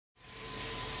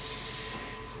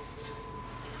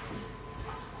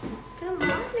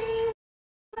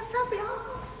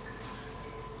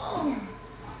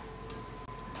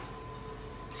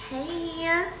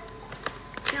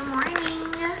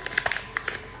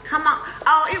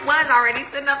already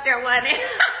sitting up there wanting.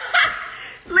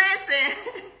 Listen,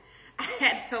 I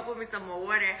had to go put me some more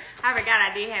water. I forgot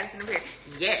I did have some up here.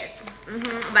 Yes. I'm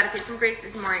about to fix some grits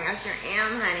this morning. I sure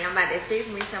am, honey. I'm about to fix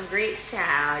me some grits,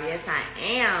 child. Yes, I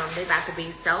am. They about to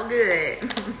be so good.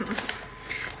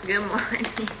 Good morning.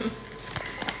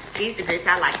 These are grits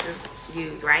I like to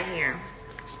use right here.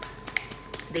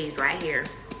 These right here.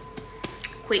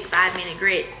 Quick 5-minute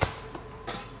grits.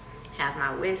 Have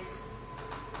my whisk.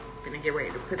 Gonna get ready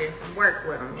to put in some work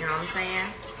with them. You know what I'm saying?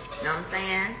 You know what I'm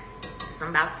saying? That's what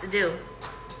I'm about to do.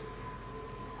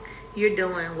 You're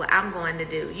doing what I'm going to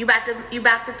do. You about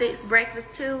to fix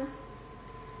breakfast too?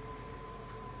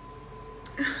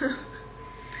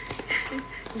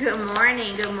 Good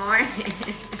morning. Good morning.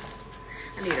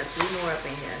 I need a few more up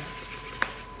in here.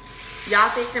 Y'all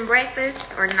fixing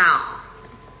breakfast or no?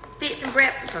 Fixing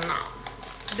breakfast or no?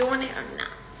 Doing it or no?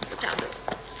 What y'all doing?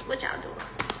 What y'all doing?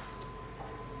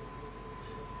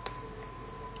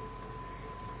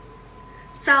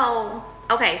 So,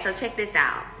 okay, so check this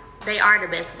out. They are the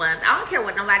best ones. I don't care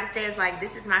what nobody says, like,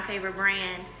 this is my favorite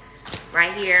brand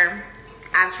right here.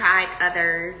 I've tried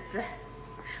others,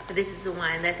 but this is the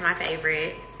one that's my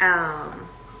favorite.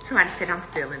 Somebody said I'm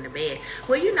still in the bed.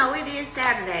 Well, you know, it is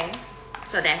Saturday,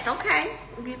 so that's okay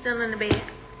if you're still in the bed.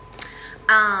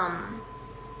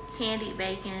 Handy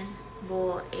bacon,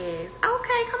 boiled eggs.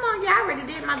 Okay, come on, yeah, I already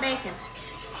did my bacon.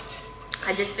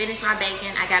 I just finished my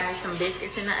bacon. I got me some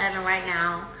biscuits in the oven right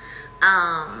now.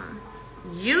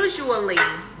 Usually,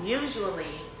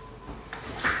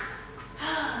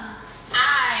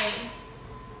 I,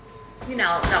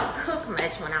 don't cook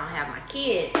much when I don't have my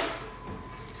kids.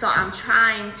 So I'm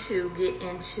trying to get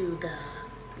into the,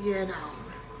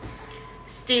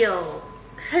 still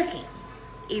cooking,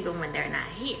 even when they're not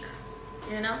here,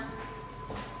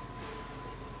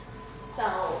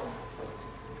 So,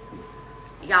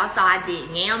 y'all saw I did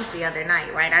yams the other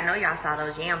night, right? I know y'all saw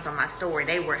those yams on my story.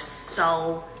 They were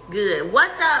so good.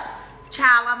 What's up,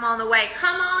 child? I'm on the way.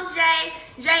 Come on, Jay.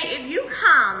 Jay, if you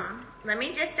come, let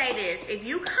me just say this. If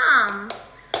you come,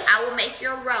 I will make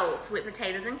your roast with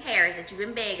potatoes and carrots that you've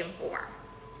been begging for.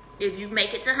 If you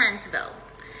make it to Huntsville.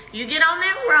 You get on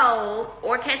that road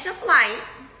or catch a flight.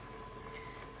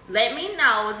 Let me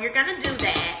know if you're going to do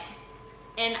that.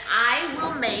 And I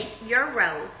will make your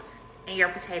roast and your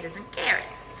potatoes and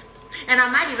carrots. And I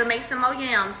might even make some more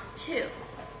yams too.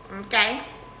 Okay?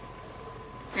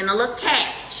 And a little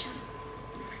cabbage.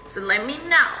 So let me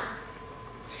know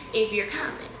if you're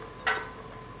coming.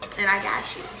 And I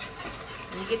got you.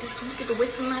 Let me get the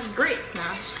whisk of my grits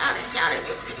now. Shout it.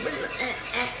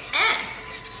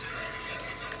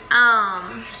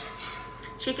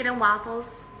 Chicken and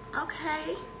waffles.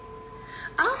 Okay.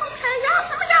 Oh, okay. Y'all,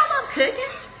 some of y'all love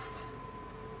cooking.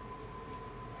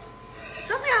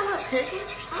 Some of y'all love cooking.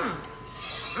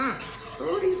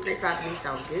 Ooh, these grits about to be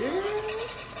so good.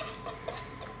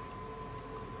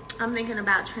 I'm thinking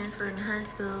about transferring to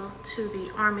Huntsville to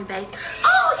the Army base.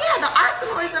 Oh, yeah, the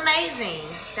arsenal is amazing.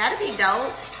 That'd be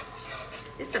dope.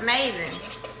 It's amazing.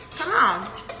 Come on.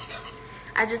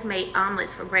 I just made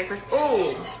omelets for breakfast.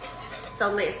 Ooh.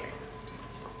 So listen.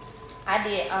 I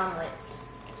did omelets.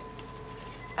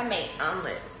 I made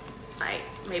omelets like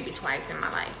maybe twice in my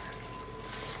life.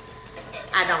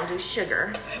 I don't do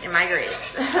sugar in my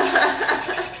grits.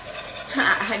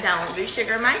 I don't do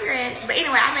sugar in my grits. But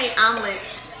anyway, I made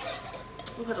omelets.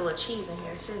 We'll put a little cheese in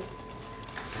here too.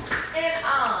 And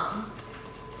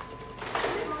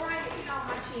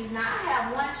my cheese. Now I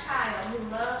have one child who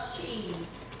loves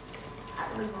cheese. I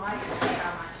believe him right here to take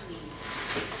out my cheese.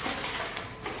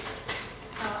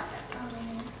 Oh, I got some in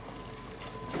here.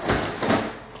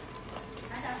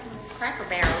 I got some of this Cracker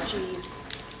Barrel cheese.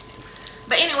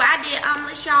 But anyway, I did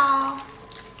omelets, y'all.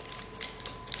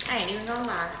 I ain't even gonna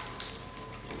lie.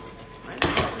 Wait a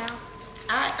minute now.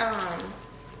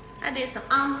 I did some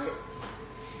omelets.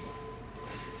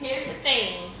 Here's the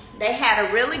thing. They had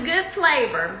a really good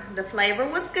flavor. The flavor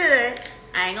was good.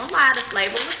 I ain't gonna lie, the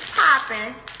flavor was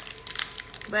popping.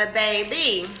 But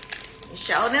baby, it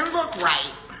sure didn't look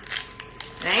right.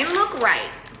 It ain't look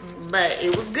right. But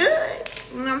it was good.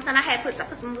 You know what I'm saying? I put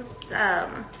some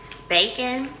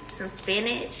bacon, some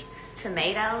spinach,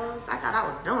 tomatoes. I thought I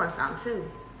was doing something too.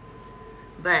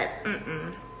 But,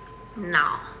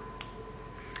 no.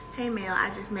 Hey, Mel,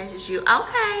 I just messaged you.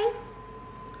 Okay.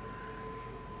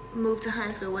 Move to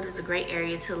Huntsville. What is a great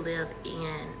area to live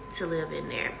in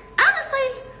there?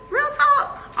 Honestly, real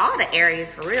talk, all the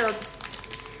areas for real.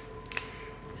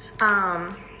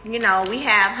 We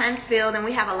have Huntsville, and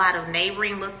we have a lot of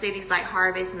neighboring little cities like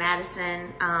Harvest,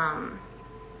 Madison,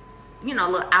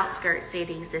 little outskirt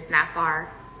cities that's not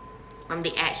far from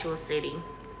the actual city.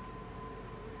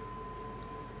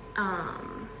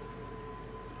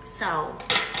 So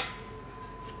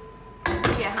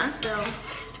yeah, Huntsville,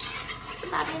 it's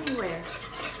about anywhere.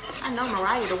 I know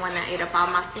Mariah the one that ate up all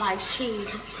my sliced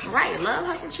cheese. Mariah love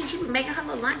her some cheese. She be making her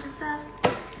little lunch and stuff.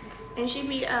 And she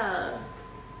be talking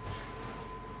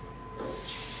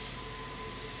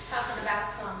about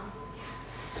some.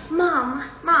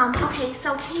 Mom, okay,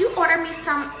 so can you order me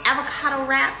some avocado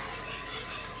wraps?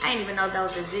 I didn't even know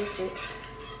those existed.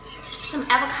 Some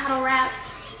avocado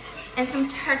wraps and some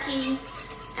turkey.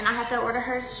 And I have to order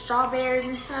her strawberries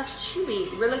and stuff. She be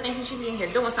really thinking she be in here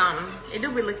doing something. It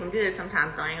do be looking good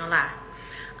sometimes though, I ain't gonna lie.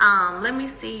 Let me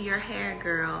see your hair,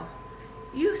 girl.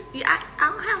 I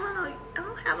don't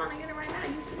have on a unit right now.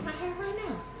 You see my hair right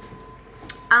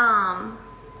now.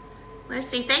 Let's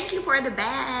see. Thank you for the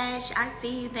badge. I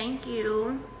see you. Thank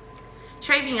you.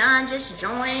 Travion just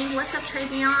joined. What's up,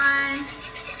 Travion?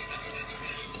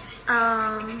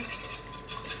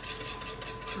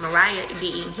 Mariah be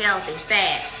eating healthy,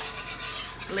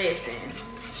 fast. Listen,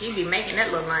 she be making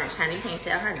that little lunch, honey. You can't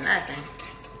tell her nothing.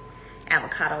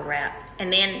 Avocado wraps.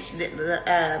 And then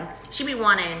she be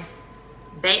wanting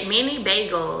mini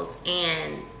bagels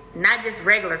and not just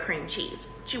regular cream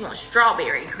cheese. She wants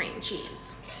strawberry cream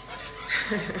cheese.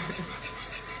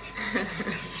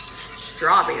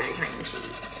 Strawberry cream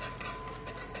cheese.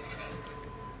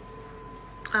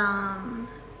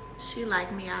 She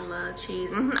like me. I love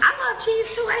cheese. I love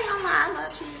cheese too. I ain't gonna lie. I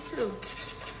love cheese too.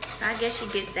 So I guess she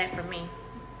gets that from me.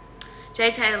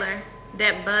 Jay Taylor,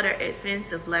 that butter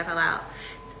expensive. Level out.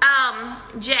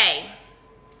 Jay,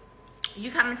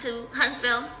 you coming to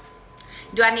Huntsville?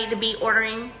 Do I need to be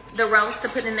ordering the roast to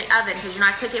put in the oven? Because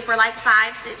I cook it for like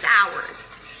 5-6 hours.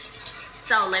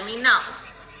 So let me know.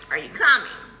 Are you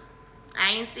coming?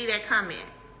 I ain't see that comment.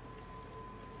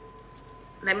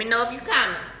 Let me know if you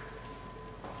coming.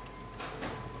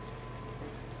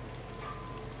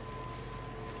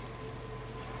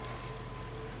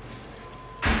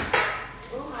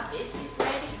 Oh, my biscuits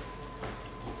ready.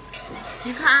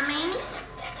 You coming?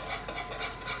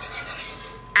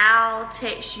 I'll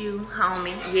text you,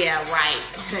 homie. Yeah, right.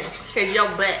 Because your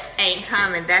butt ain't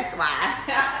coming. That's why.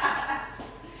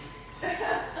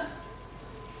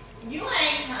 You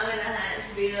ain't coming to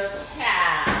Huntsville,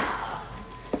 child.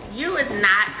 You is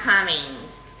not coming.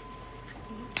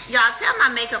 Y'all tell my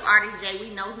makeup artist Jay, we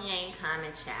know he ain't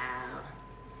coming, child.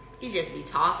 He just be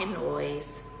talking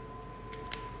noise.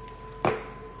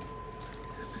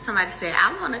 Somebody said,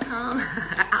 I want to come.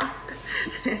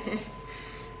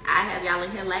 I have y'all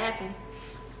in here laughing.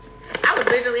 I was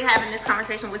literally having this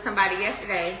conversation with somebody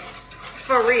yesterday.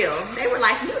 For real. They were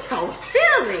like, you so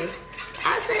silly.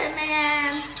 I said,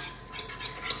 man,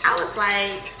 I was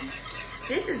like,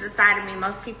 this is the side of me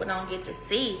most people don't get to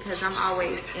see because I'm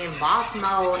always in boss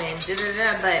mode and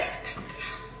da-da-da. But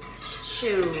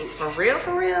shoot, for real,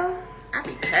 I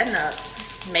be cutting up,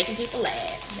 making people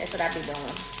laugh. That's what I be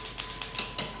doing.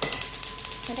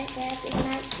 Can that gas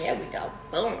ignite? There we go.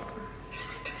 Boom.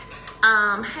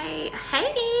 Hey.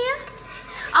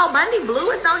 Oh, Bundy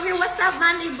Blue is on here. What's up,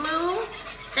 Bundy Blue?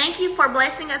 Thank you for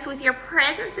blessing us with your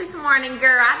presence this morning,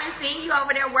 girl. I've been seeing you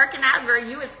over there working out, girl.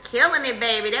 You is killing it,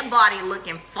 baby. That body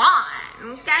looking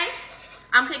fine, okay?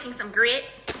 I'm cooking some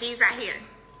grits. These right here.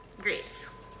 Grits.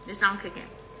 This I'm cooking.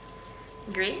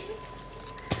 Grits.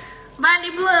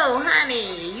 Bundy Blue,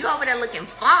 honey. You over there looking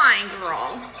fine,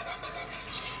 girl.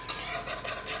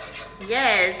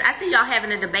 Yes, I see y'all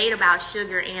having a debate about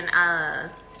sugar and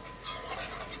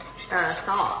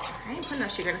salt. I ain't put no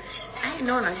sugar in. I ain't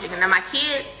doing no sugar. Now my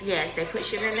kids, yes, they put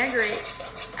sugar in their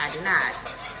grits. I do not.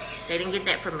 They didn't get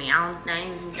that from me. I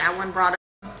wasn't brought up.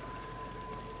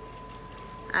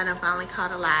 I done finally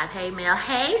caught alive. Hey Mel.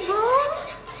 Hey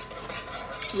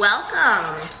boo.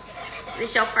 Welcome.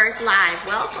 This your first live.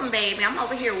 Welcome, baby. I'm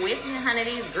over here whipping, honey,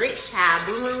 these grits, child.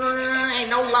 Ain't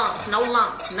no lumps, none. No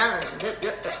lumps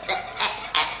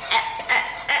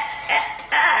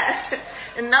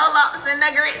in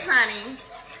the grits, honey.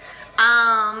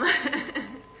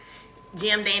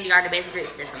 Jim Dandy are the best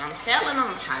grits. That's what I'm telling them.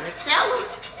 I'm trying to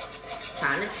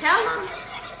tell them.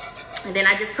 And then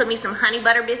I just put me some honey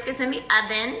butter biscuits in the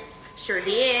oven. Sure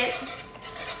did.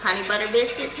 Honey butter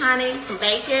biscuits, honey. Some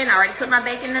bacon. I already put my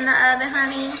bacon in the oven,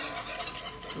 honey.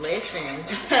 Listen.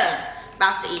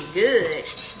 About to eat good.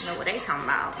 You know what they talking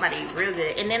about. About to eat real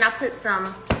good. And then I put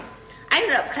some, I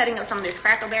ended up cutting up some of this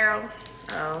Cracker Barrel.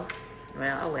 Oh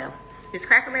well. This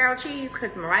Cracker Barrel cheese,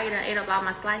 because Mariah done ate up all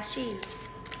my sliced cheese.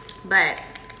 But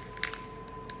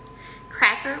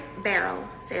Cracker Barrel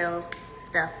sells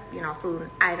stuff, you know, food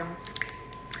items.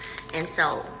 And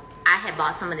so I had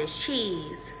bought some of this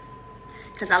cheese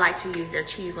because I like to use their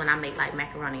cheese when I make like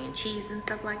macaroni and cheese and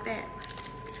stuff like that.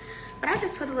 But I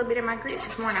just put a little bit in my grits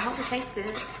this morning. I hope it tastes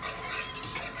good.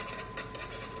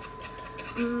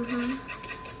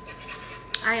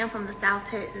 I am from the South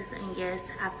Texas, and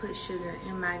yes, I put sugar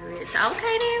in my grits.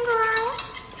 Okay then, girl.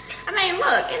 I mean,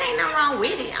 look, it ain't nothing wrong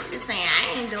with it. I'm just saying,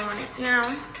 I ain't doing it, you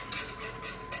know.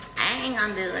 I ain't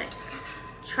gonna do it.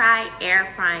 Try air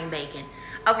frying bacon.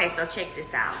 Okay, so check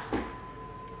this out.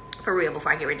 For real,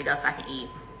 before I get ready to go so I can eat.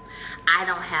 I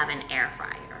don't have an air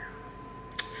fryer.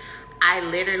 I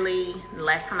literally,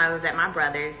 last time I was at my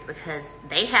brother's, because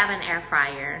they have an air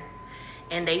fryer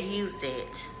and they use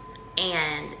it,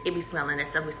 and it be smelling, that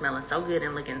stuff be smelling so good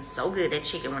and looking so good, that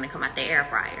chicken when it come out the air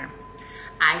fryer.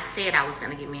 I said I was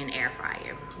gonna get me an air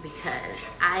fryer because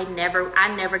I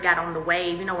never got on the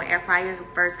wave. You know, when air fryers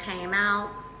first came out,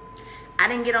 I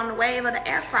didn't get on the wave of the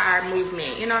air fryer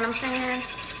movement. You know what I'm saying?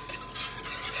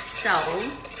 So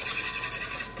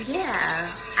yeah,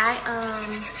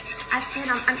 I said,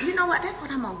 you know what? That's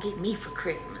what I'm gonna get me for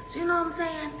Christmas. You know what I'm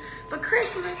saying? For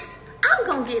Christmas, I'm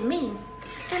gonna get me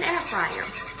an air fryer.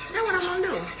 That's what I'm gonna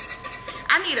do.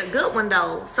 I need a good one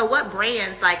though. So what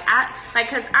brands,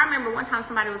 cause I remember one time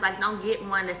somebody was like, don't get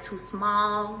one that's too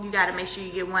small. You gotta make sure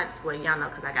you get one. Well, y'all know,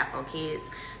 cause I got 4 kids.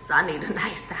 So I need a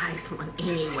nice sized one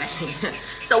anyway.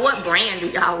 So what brand do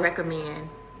y'all recommend?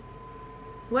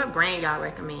 What brand y'all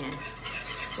recommend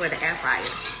for the air fryer?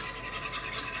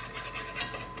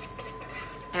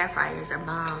 Air fryers are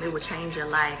bomb. It will change your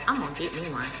life. I'm gonna get me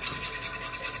one.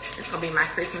 It's gonna be my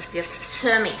Christmas gift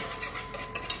to me.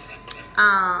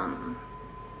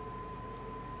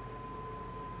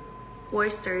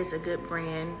 Oyster is a good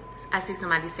brand. I see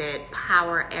somebody said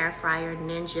Power Air Fryer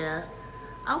Ninja.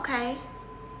 Okay.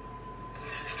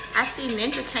 I see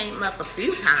Ninja came up a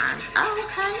few times. Oh,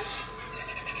 okay.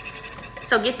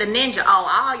 So get the Ninja. Oh,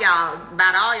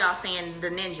 about all y'all saying the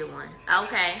Ninja one.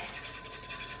 Okay.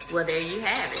 Well, there you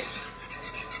have it.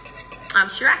 I'm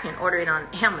sure I can order it on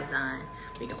Amazon.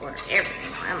 We can order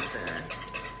everything on Amazon.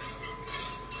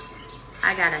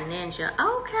 I got a Ninja.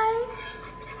 Okay.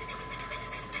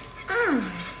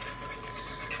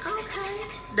 Okay.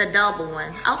 The double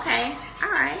one. Okay.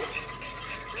 All right.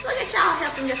 Look at y'all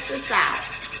helping your sis out.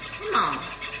 Come on.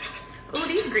 Ooh,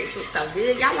 these grits look so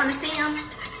good. Y'all want to see them?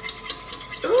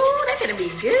 Ooh, they're gonna be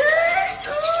good.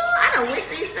 Ooh, I done wish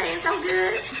these things so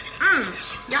good.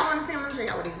 Y'all want to see them? Let me show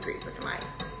y'all what these grits looking like.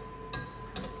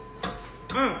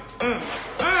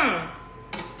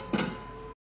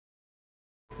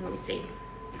 Let me see.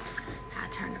 I'll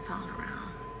turn the phone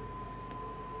around.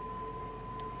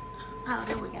 Oh,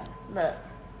 there we go. Look.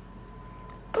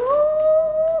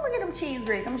 Ooh, look at them cheese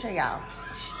grits. Let me show y'all.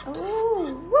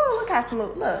 Ooh, woo, look how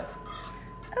smooth. Look.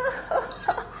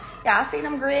 Y'all see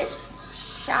them grits?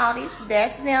 Shawties,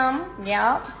 that's them.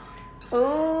 Yep.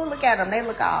 Ooh, look at them. They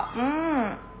look all.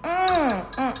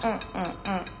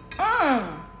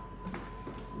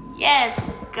 Yes,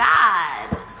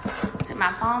 God. Set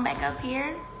my phone back up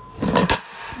here.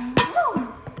 Woo.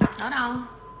 Hold on.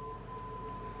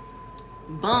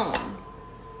 Boom.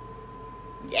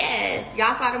 Yes.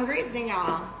 Y'all saw them grits, didn't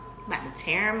y'all? About to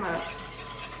tear them up.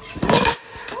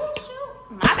 Oh, shoot.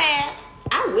 My bad.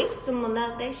 I whisked them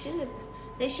enough. They should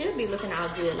be looking all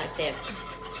good like that.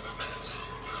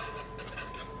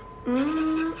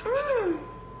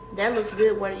 That looks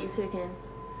good. What are you cooking?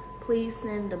 Please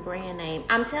send the brand name.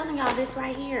 I'm telling y'all this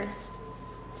right here.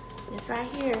 It's right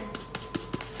here.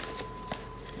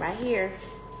 Right here.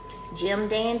 Jim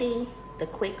Dandy, the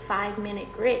quick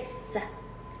 5-minute grits.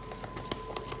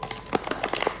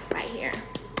 Right here.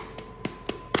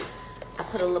 I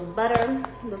put a little butter, a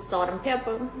little salt and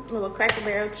pepper, a little Cracker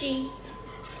Barrel cheese.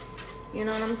 You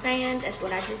know what I'm saying? That's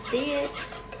what I just did.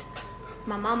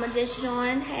 My mama just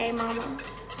joined. Hey, mama.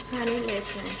 Honey,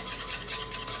 listen.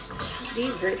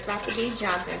 These grits about to be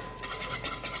jumping.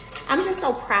 I'm just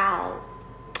so proud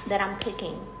that I'm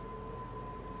cooking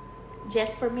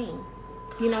just for me.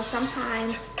 You know,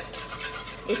 sometimes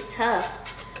it's tough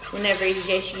whenever it's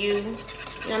just you. You know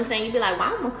what I'm saying? You be like,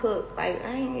 well, I'm gonna cook. Like,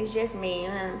 it's just me.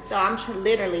 So I'm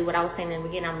literally, what I was saying in the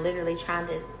beginning, I'm literally trying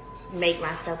to make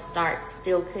myself start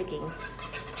still cooking,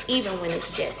 even when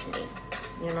it's just me.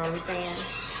 You know what I'm saying?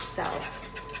 So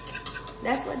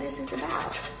that's what this is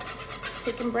about.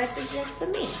 Cooking breakfast just for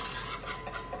me.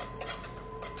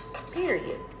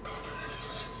 Period.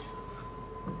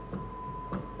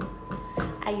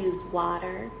 I use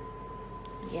water.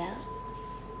 Yeah.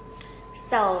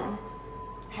 So,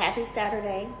 happy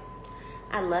Saturday.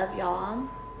 I love y'all.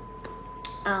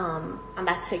 I'm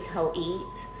about to go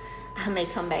eat. I may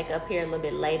come back up here a little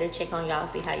bit later, check on y'all,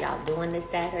 see how y'all doing this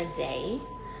Saturday.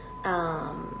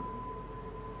 No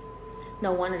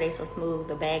wonder they so smooth.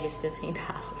 The bag is $15.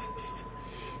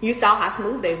 You saw how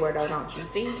smooth they were though, don't you?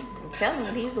 See, I'm telling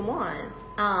you, these the ones.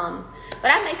 But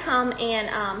I may come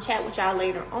and chat with y'all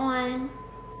later on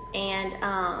and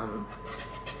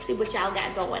see what y'all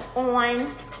got going on.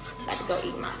 About to go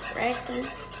eat my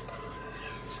breakfast.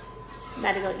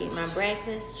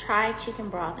 Try chicken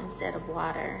broth instead of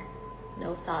water.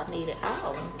 No salt needed.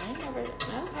 Oh,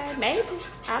 okay, maybe.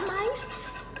 I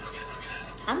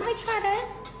might try that.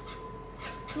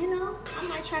 You know, I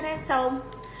might try that. So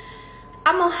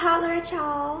I'm gonna holler at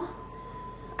y'all.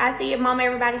 I see your mom,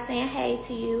 everybody saying hey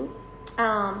to you.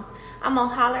 I'm gonna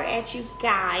holler at you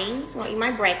guys. I'm gonna eat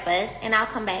my breakfast and I'll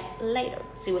come back later.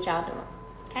 See what y'all doing.